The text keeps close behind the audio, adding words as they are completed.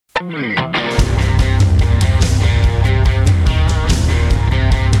Welcome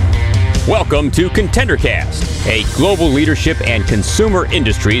to ContenderCast, a global leadership and consumer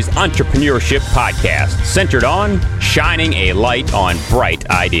industries entrepreneurship podcast centered on shining a light on bright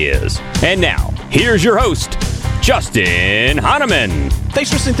ideas. And now, here's your host, Justin Hahnemann. Thanks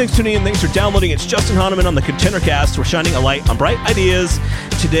for listening, thanks for tuning in, thanks for downloading. It's Justin Hahnemann on the ContenderCast. We're shining a light on bright ideas.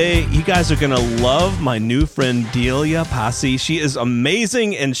 Today, you guys are going to love my new friend, Delia Passi. She is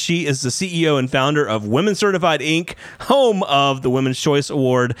amazing, and she is the CEO and founder of Women Certified Inc., home of the Women's Choice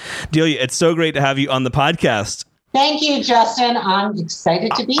Award. Delia, it's so great to have you on the podcast. Thank you, Justin. I'm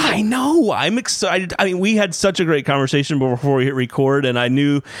excited to be here. I know. I'm excited. I mean, we had such a great conversation before we hit record, and I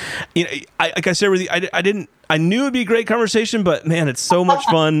knew, like I said, I knew it'd be a great conversation, but man, it's so much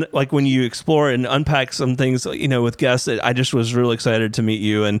fun. Like when you explore and unpack some things, with guests. I just was really excited to meet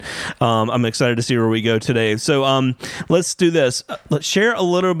you, and I'm excited to see where we go today. So let's do this. Let's share a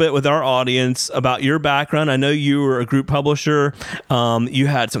little bit with our audience about your background. I know you were a group publisher. You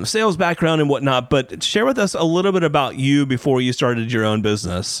had some sales background and whatnot, but share with us a little bit about you before you started your own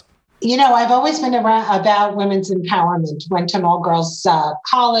business. I've always been about women's empowerment. Went to an all-girls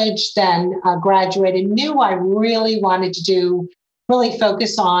college, then graduated. Knew I really wanted to really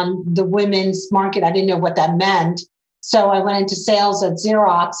focus on the women's market. I didn't know what that meant. So I went into sales at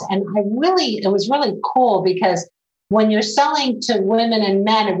Xerox, and it was really cool because when you're selling to women and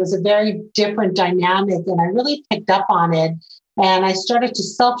men, it was a very different dynamic, and I really picked up on it. And I started to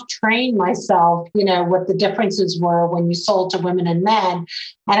self-train myself, what the differences were when you sold to women and men.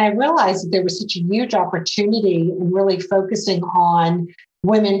 And I realized that there was such a huge opportunity in really focusing on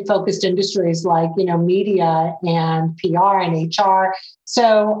women-focused industries like, media and PR and HR.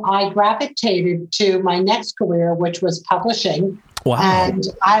 So I gravitated to my next career, which was publishing. Wow. And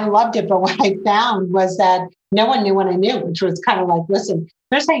I loved it. But what I found was that no one knew what I knew, which was kind of like, listen,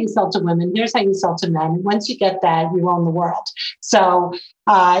 here's how you sell to women. Here's how you sell to men. And once you get that, you own the world. So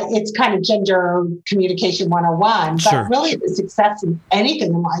it's kind of gender communication 101. Sure. But really the success in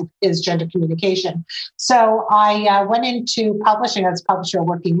anything in life is gender communication. So I went into publishing as a publisher,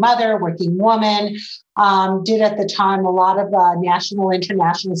 working mother, working woman, did at the time a lot of national,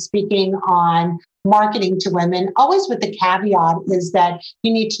 international speaking on marketing to women, always with the caveat is that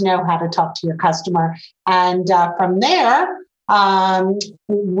you need to know how to talk to your customer. And from there, it's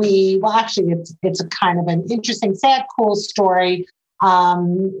a kind of an interesting, sad, cool story.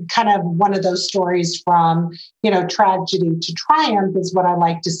 Kind of one of those stories from, tragedy to triumph is what I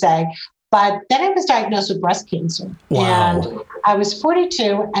like to say. But then I was diagnosed with breast cancer. Wow. And I was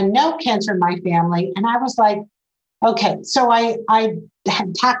 42 and no cancer in my family. And I was like, okay, so I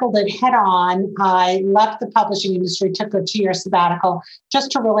had tackled it head on. I left the publishing industry, took a 2-year sabbatical just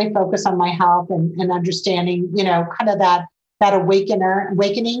to really focus on my health and understanding, kind of that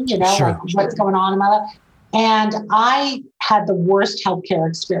awakening, Sure. What's going on in my life. And I had the worst healthcare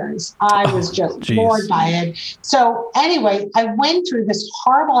experience. I was just floored by it. So anyway, I went through this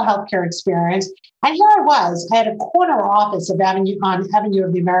horrible healthcare experience. And here I was. I had a corner office of Avenue of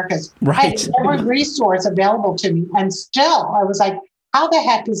the Americas. Right. I had every resource available to me. And still, I was like, how the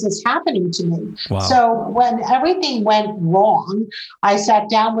heck is this happening to me? Wow. So when everything went wrong, I sat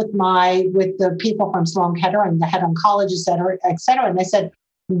down with the people from Sloan Kettering, the head oncologist, et cetera, and they said,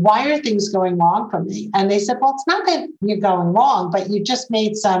 why are things going wrong for me? And they said, well, it's not that you're going wrong, but you just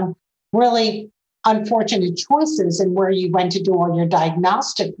made some really unfortunate choices in where you went to do all your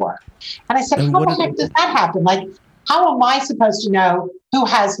diagnostic work. And I said, how the heck does that happen? Like, how am I supposed to know who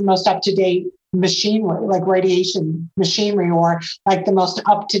has the most up-to-date machinery, like radiation machinery, or like the most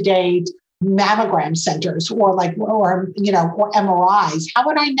up-to-date mammogram centers, or MRIs? How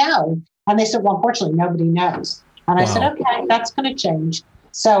would I know? And they said, well, unfortunately, nobody knows. And I said, okay, that's going to change.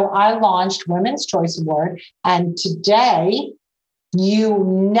 So I launched Women's Choice Award. And today, you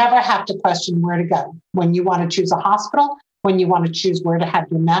never have to question where to go. When you want to choose a hospital, when you want to choose where to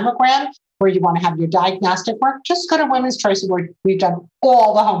have your mammogram, where you want to have your diagnostic work, just go to Women's Choice Award. We've done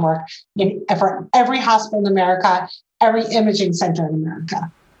all the homework for every hospital in America, every imaging center in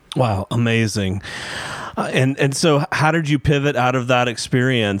America. Wow, amazing. And so how did you pivot out of that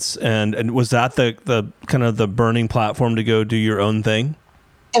experience? And was that the kind of the burning platform to go do your own thing?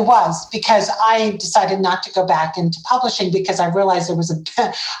 It was, because I decided not to go back into publishing because I realized there was a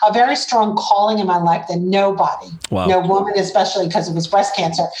very strong calling in my life that nobody, no woman, especially because it was breast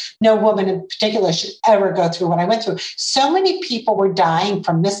cancer, no woman in particular should ever go through what I went through. So many people were dying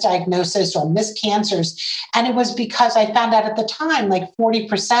from misdiagnosis or miscancers. And it was because I found out at the time, like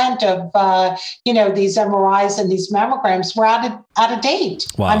 40% of, these MRIs and these mammograms were out of date.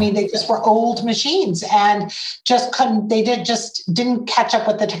 Wow. I mean, they just were old machines and just didn't catch up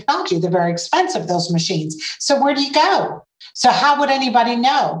with the technology. They're very expensive, those machines. So where do you go? So how would anybody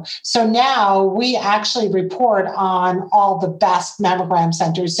know? So now we actually report on all the best mammogram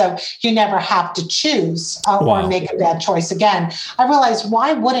centers. So you never have to choose or make a bad choice again. I realized,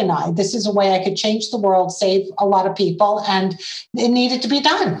 why wouldn't I? This is a way I could change the world, save a lot of people, and it needed to be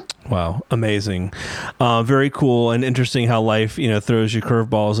done. Wow. Amazing. Very cool and interesting how life, throws you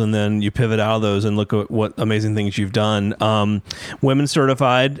curveballs and then you pivot out of those and look at what amazing things you've done. Women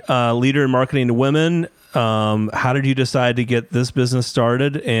certified, leader in marketing to women. How did you decide to get this business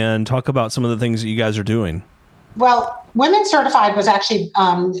started, and talk about some of the things that you guys are doing? Well, Women Certified was actually,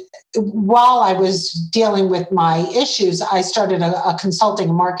 while I was dealing with my issues, I started a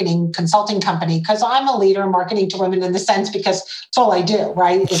marketing consulting company, because I'm a leader in marketing to women in the sense, because it's all I do,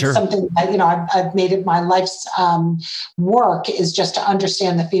 right? It's something that, I've made it my life's work is just to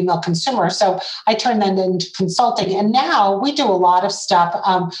understand the female consumer. So I turned that into consulting. And now we do a lot of stuff.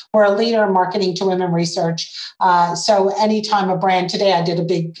 We're a leader in marketing to women research. So anytime a brand, today I did a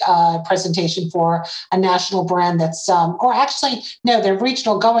big presentation for a national brand that's, they're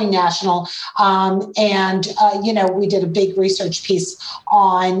regional going national. We did a big research piece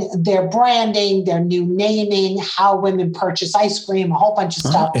on their branding, their new naming, how women purchase ice cream, a whole bunch of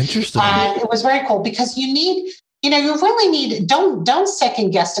stuff. Interesting. And it was very cool, because you really need, don't second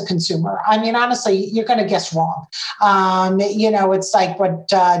guess the consumer. I mean, honestly, you're going to guess wrong. It's like what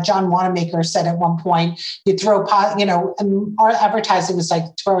John Wanamaker said at one point, you throw, our advertising is like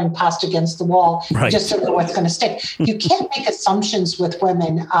throwing pasta against the wall. Right. You just don't know what's going to stick. You can't make assumptions with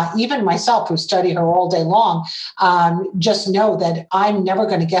women. Even myself, who study her all day long, just know that I'm never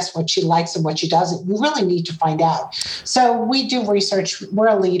going to guess what she likes and what she doesn't. You really need to find out. So we do research. We're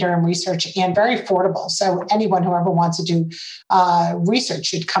a leader in research, and very affordable. So anyone whoever wants to do research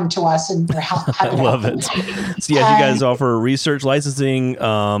should come to us, and I love it. So you guys offer research, licensing,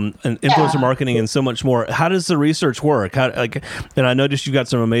 and influencer marketing, and so much more. How does the research work? And I noticed you've got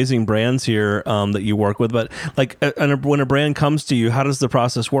some amazing brands here that you work with, but when a brand comes to you, how does the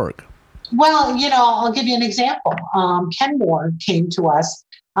process work? Well, I'll give you an example. Kenmore came to us.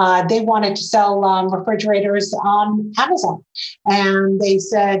 They wanted to sell refrigerators on Amazon, and they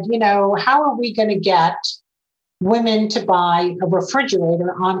said, how are we going to get women to buy a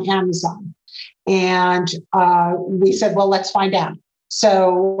refrigerator on Amazon? And we said, well, let's find out.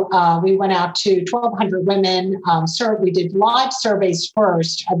 So we went out to 1,200 women. We did live surveys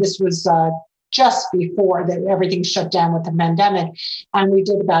first. This was just before that everything shut down with the pandemic. And we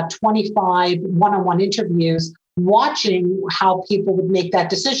did about 25 one-on-one interviews, watching how people would make that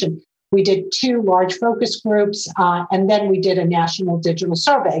decision. We did 2 large focus groups, and then we did a national digital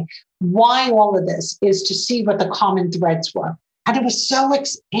survey. Why all of this is to see what the common threads were. And it was so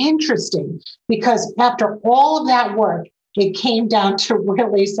interesting, because after all of that work, it came down to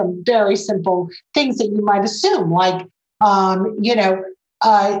really some very simple things that you might assume, like,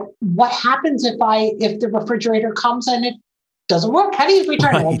 what happens if the refrigerator comes and it doesn't work? How do you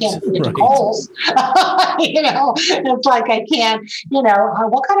return it? I can't put it to coals. It's like I can't,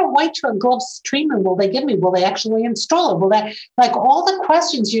 what kind of white gloves treatment will they give me? Will they actually install it? Will that, all the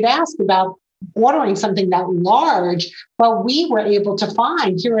questions you'd ask about ordering something that large, but we were able to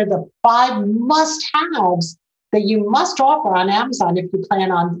find, here are the 5 must-haves that you must offer on Amazon if you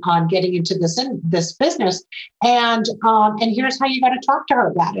plan on getting into this business. And here's how you got to talk to her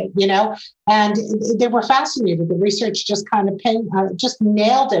about it, And they were fascinated. The research just kind of just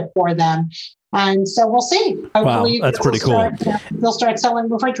nailed it for them. And so we'll see. Hopefully, wow, that's pretty cool. They'll start selling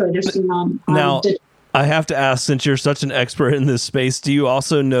refrigerators soon on now. I have to ask, since you're such an expert in this space, do you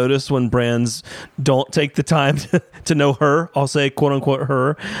also notice when brands don't take the time to know her? I'll say, quote unquote,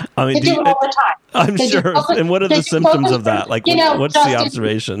 her. I mean, they do it all the time. I'm sure. And what are the symptoms of that? What's the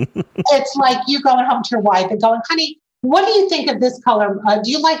observation? It's like you going home to your wife and going, honey, what do you think of this color? Do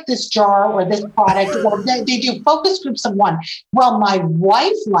you like this jar or this product? Or they do focus groups of 1. Well, my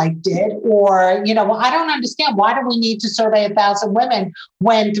wife liked it. Or, I don't understand. Why do we need to survey 1,000 women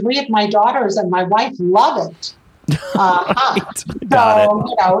when 3 of my daughters and my wife love it? And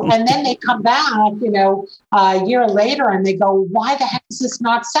then they come back, a year later, and they go, why the heck is this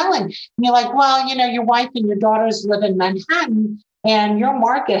not selling? And you're like, well, your wife and your daughters live in Manhattan, and your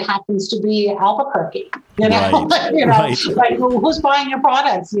market happens to be Albuquerque. Right. Who's buying your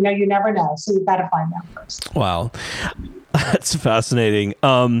products? You never know. So you've got to find out first. Wow. That's fascinating.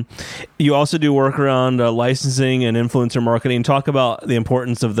 You also do work around licensing and influencer marketing. Talk about the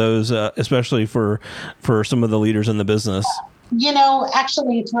importance of those, especially for some of the leaders in the business.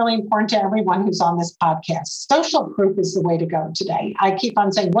 Actually, it's really important to everyone who's on this podcast. Social proof is the way to go today. I keep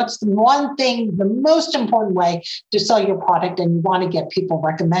on saying, what's the one thing, the most important way to sell your product? And you want to get people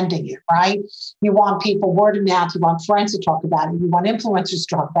recommending it, right? You want people word of mouth. You want friends to talk about it. You want influencers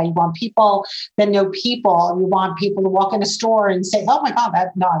to talk about it. You want people that know people. You want people to walk in a store and say, oh my God, I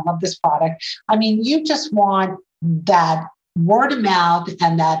love this product. I mean, you just want that word of mouth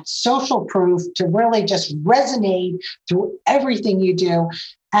and that social proof to really just resonate through everything you do.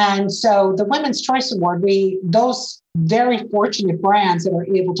 And so the Women's Choice Award, those very fortunate brands that are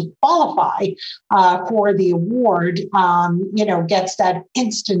able to qualify for the award, gets that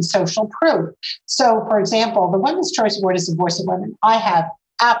instant social proof. So, for example, the Women's Choice Award is the voice of women. I have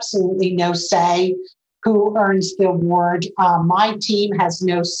absolutely no say who earns the award. My team has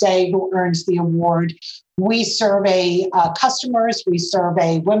no say who earns the award. We survey customers. We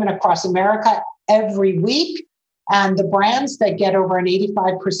survey women across America every week. And the brands that get over an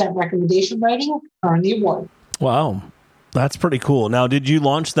 85% recommendation rating earn the award. Wow. That's pretty cool. Now, did you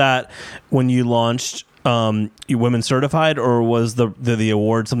launch that when you launched Women Certified, or was the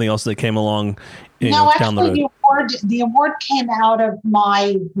award something else that came along down the road? The award came out of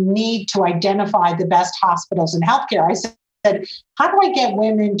my need to identify the best hospitals in healthcare. I said, how do I get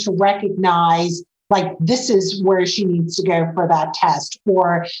women to recognize, like, this is where she needs to go for that test,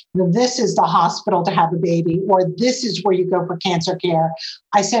 or this is the hospital to have a baby, or this is where you go for cancer care.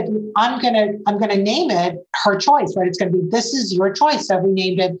 I said, I'm gonna name it Her Choice, right? It's gonna be, this is your choice. So we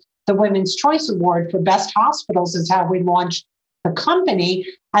named it the Women's Choice Award for Best Hospitals is how we launched the company.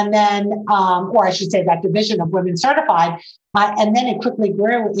 And then, or I should say that division of Women Certified. And then it quickly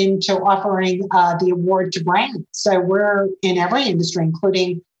grew into offering the award to brands. So we're in every industry,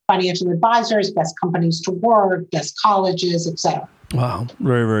 including financial advisors, best companies to work, best colleges, et cetera. Wow.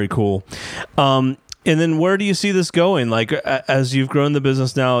 Very, very cool. And then where do you see this going? Like, as you've grown the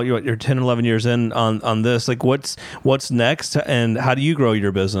business now, you're 10, 11 years in on this, like what's next, and how do you grow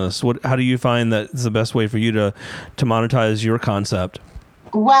your business? How do you find that is the best way for you to monetize your concept?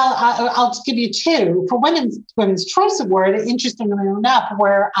 Well, I'll just give you two. For Women's Choice Award, interestingly enough,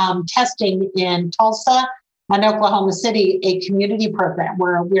 we're testing in Tulsa and Oklahoma City a community program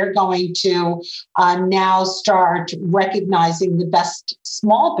where we're going to now start recognizing the best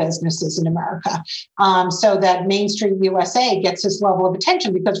small businesses in America, so that Main Street USA gets this level of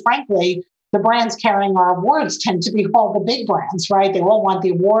attention, because frankly, the brands carrying our awards tend to be all the big brands, right? They all want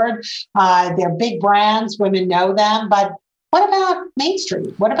the award. They're big brands. Women know them. But what about Main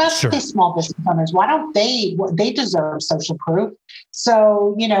Street? What about these small business owners? Why don't they deserve social proof?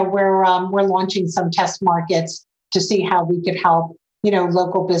 So, we're launching some test markets to see how we could help,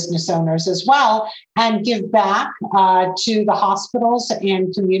 local business owners as well, and give back to the hospitals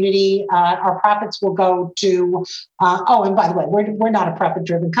and community. Our profits will go to, and by the way, we're not a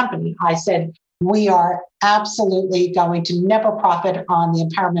profit-driven company. I said, we are absolutely going to never profit on the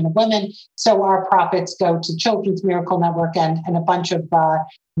empowerment of women. So our profits go to Children's Miracle Network and a bunch of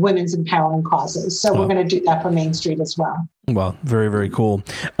women's empowering causes. So we're going to do that for Main Street as well. Well, very, very cool.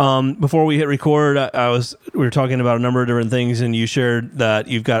 Before we hit record, we were talking about a number of different things, and you shared that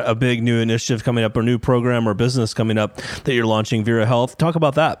you've got a big new initiative coming up, or new program or business coming up that you're launching, Vera Health. Talk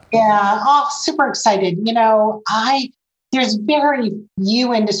about that. Yeah, super excited. There's very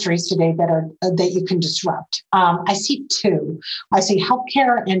few industries today that you can disrupt. I see two. I see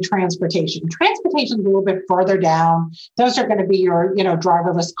healthcare and transportation. Transportation is a little bit further down. Those are going to be your,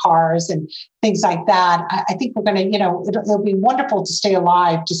 driverless cars and things like that. I think we're going to, it'll be wonderful to stay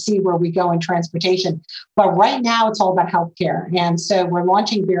alive to see where we go in transportation. But right now, it's all about healthcare. And so we're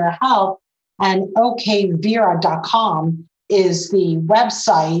launching Vera Health, and okvera.com is the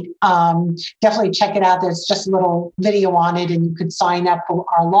website. Definitely check it out. There's just a little video on it, and you could sign up for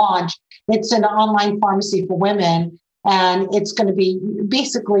our launch. It's an online pharmacy for women, and it's going to be,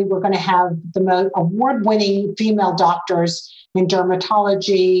 basically, we're going to have the most award-winning female doctors in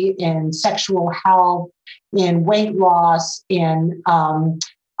dermatology, in sexual health, in weight loss, in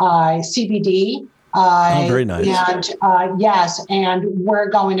CBD. Very nice. And yes, and we're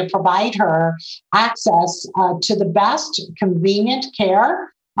going to provide her access to the best convenient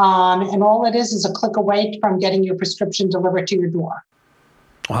care. And all it is a click away from getting your prescription delivered to your door.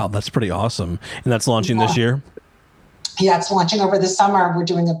 Wow, that's pretty awesome. And that's launching this year? Yeah, it's launching over the summer. We're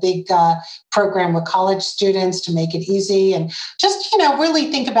doing a big program with college students to make it easy and just,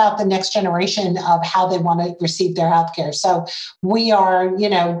 really think about the next generation of how they want to receive their healthcare. So we are,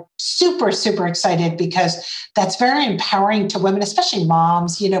 super, super excited because that's very empowering to women, especially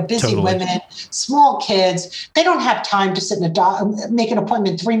moms, busy Totally. women, small kids. They don't have time to sit in make an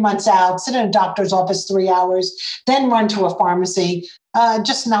appointment 3 months out, sit in a doctor's office 3 hours, then run to a pharmacy.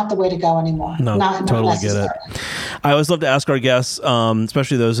 Just not the way to go anymore. No, not totally get it. I always love to ask our guests,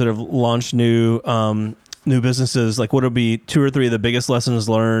 especially those that have launched new businesses, like what would be 2 or 3 of the biggest lessons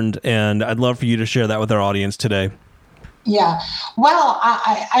learned? And I'd love for you to share that with our audience today. Yeah. Well,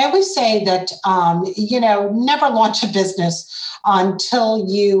 I always say that, never launch a business until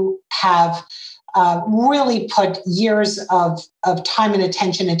you have really put years of time and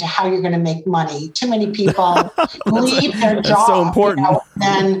attention into how you're going to make money. Too many people leave their job. That's so important.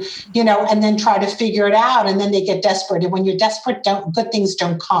 And then try to figure it out. And then they get desperate. And when you're desperate, good things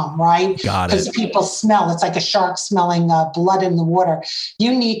don't come, right? Got it. Because people smell. It's like a shark smelling blood in the water.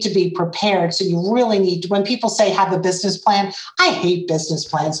 You need to be prepared. So you really need to, when people say have a business plan, I hate business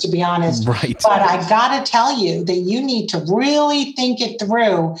plans, to be honest. Right. But I got to tell you that you need to really think it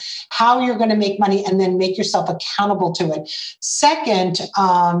through how you're going to make money and then make yourself accountable to it. Second,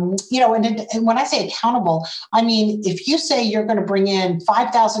 and when I say accountable, I mean, if you say you're going to bring in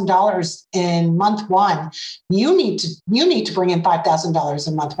 $5,000 in month 1, you need to bring in $5,000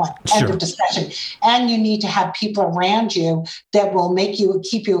 in month 1. End of discussion. And you need to have people around you that will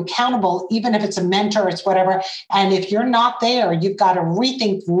keep you accountable, even if it's a mentor, it's whatever. And if you're not there, you've got to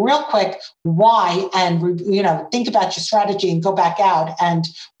rethink real quick why, and think about your strategy and go back out and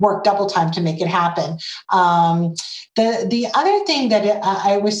work double time to make it happen. The other thing that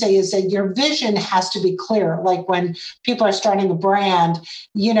I always say is that your vision has to be clear. Like when people are starting a brand,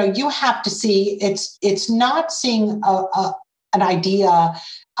 you have to see it's not seeing an idea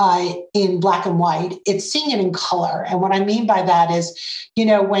in black and white. It's seeing it in color. And what I mean by that is,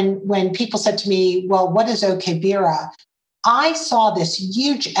 when people said to me, well, what is Okbira? I saw this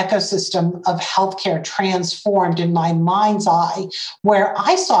huge ecosystem of healthcare transformed in my mind's eye, where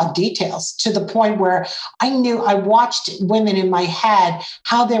I saw details to the point where I watched women in my head,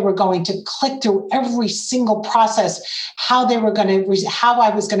 how they were going to click through every single process, how I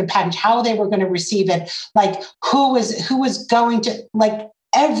was going to package, how they were going to receive it, like who was going to, like,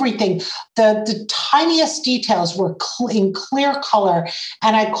 everything. The tiniest details were in clear color.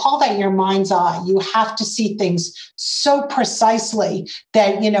 And I call that your mind's eye. You have to see things so precisely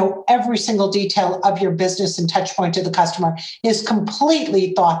that, every single detail of your business and touch point to the customer is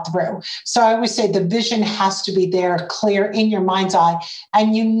completely thought through. So I always say the vision has to be there, clear in your mind's eye.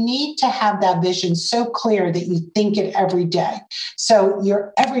 And you need to have that vision so clear that you think it every day. So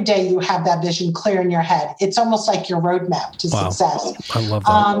every day you have that vision clear in your head. It's almost like your roadmap to success. I love that.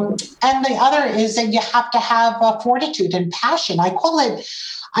 And the other is that you have to have fortitude and passion. I call it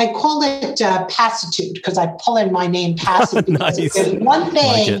passitude, because I pull in my name passive. Because Nice. There's one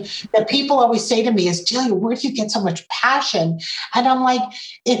thing that people always say to me is, Delia, where do you get so much passion? And I'm like,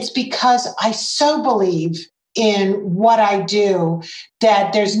 it's because I so believe in what I do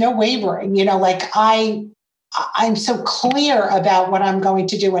that there's no wavering. I'm so clear about what I'm going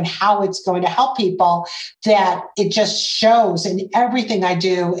to do and how it's going to help people that it just shows in everything I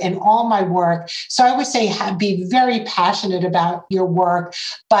do in all my work. So I always say, be very passionate about your work,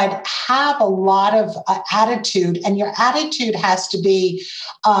 but have a lot of attitude. And your attitude has to be,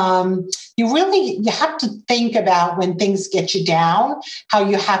 you have to think about when things get you down, how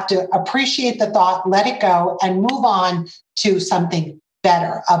you have to appreciate the thought, let it go, and move on to something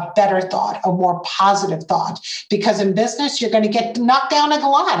better, a better thought, a more positive thought. Because in business, you're going to get knocked down a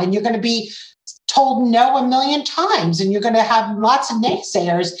lot and you're going to be told no a million times and you're going to have lots of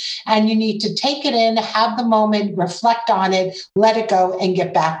naysayers, and you need to take it in, have the moment, reflect on it, let it go, and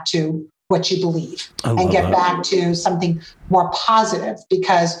get back to what you believe and get back to something more positive.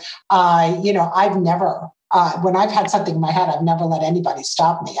 Because, I've never, when I've had something in my head, I've never let anybody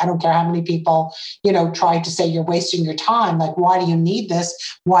stop me. I don't care how many people, try to say you're wasting your time. Like, why do you need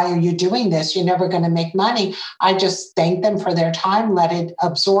this? Why are you doing this? You're never going to make money. I just thank them for their time, let it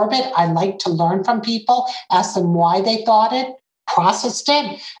absorb it. I like to learn from people, ask them why they thought it, processed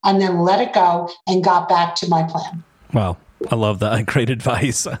it, and then let it go and got back to my plan. Wow. I love that. Great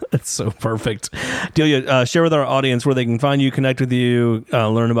advice. It's so perfect. Delia, share with our audience where they can find you, connect with you,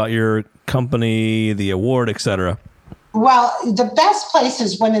 learn about your company, the award, etc. Well, the best place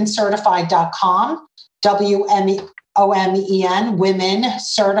is womencertified.com, WOMEN,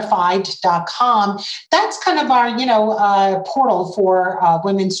 womencertified.com. That's kind of our, portal for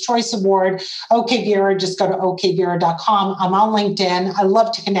Women's Choice Award. OK Vera, just go to okvera.com. I'm on LinkedIn. I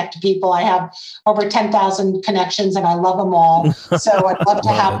love to connect to people. I have over 10,000 connections and I love them all. So I'd love to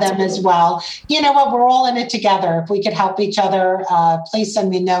have them as well. You know what? We're all in it together. If we could help each other, please send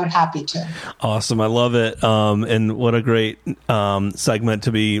me a note. Happy to. Awesome. I love it. And what a great segment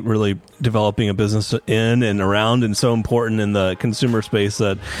to be really developing a business in and around, and so important in the consumer space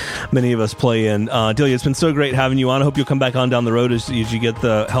that many of us play in. Delia, it's been so great having you on. I hope you'll come back on down the road as you get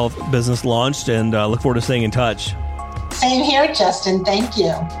the health business launched, and look forward to staying in touch. Same here, Justin. Thank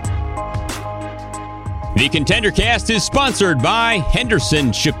you. The ContenderCast is sponsored by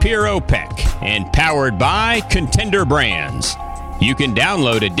Henderson Shapiro Peck and powered by Contender Brands. You can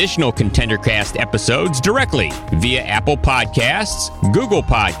download additional ContenderCast episodes directly via Apple Podcasts, Google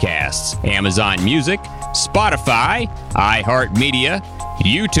Podcasts, Amazon Music, Spotify, iHeartMedia,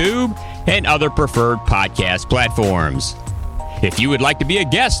 YouTube, and other preferred podcast platforms. If you would like to be a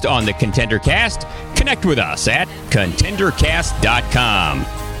guest on the ContenderCast, connect with us at contendercast.com.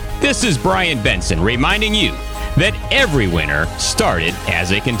 This is Brian Benson reminding you that every winner started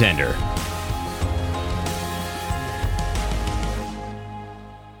as a contender.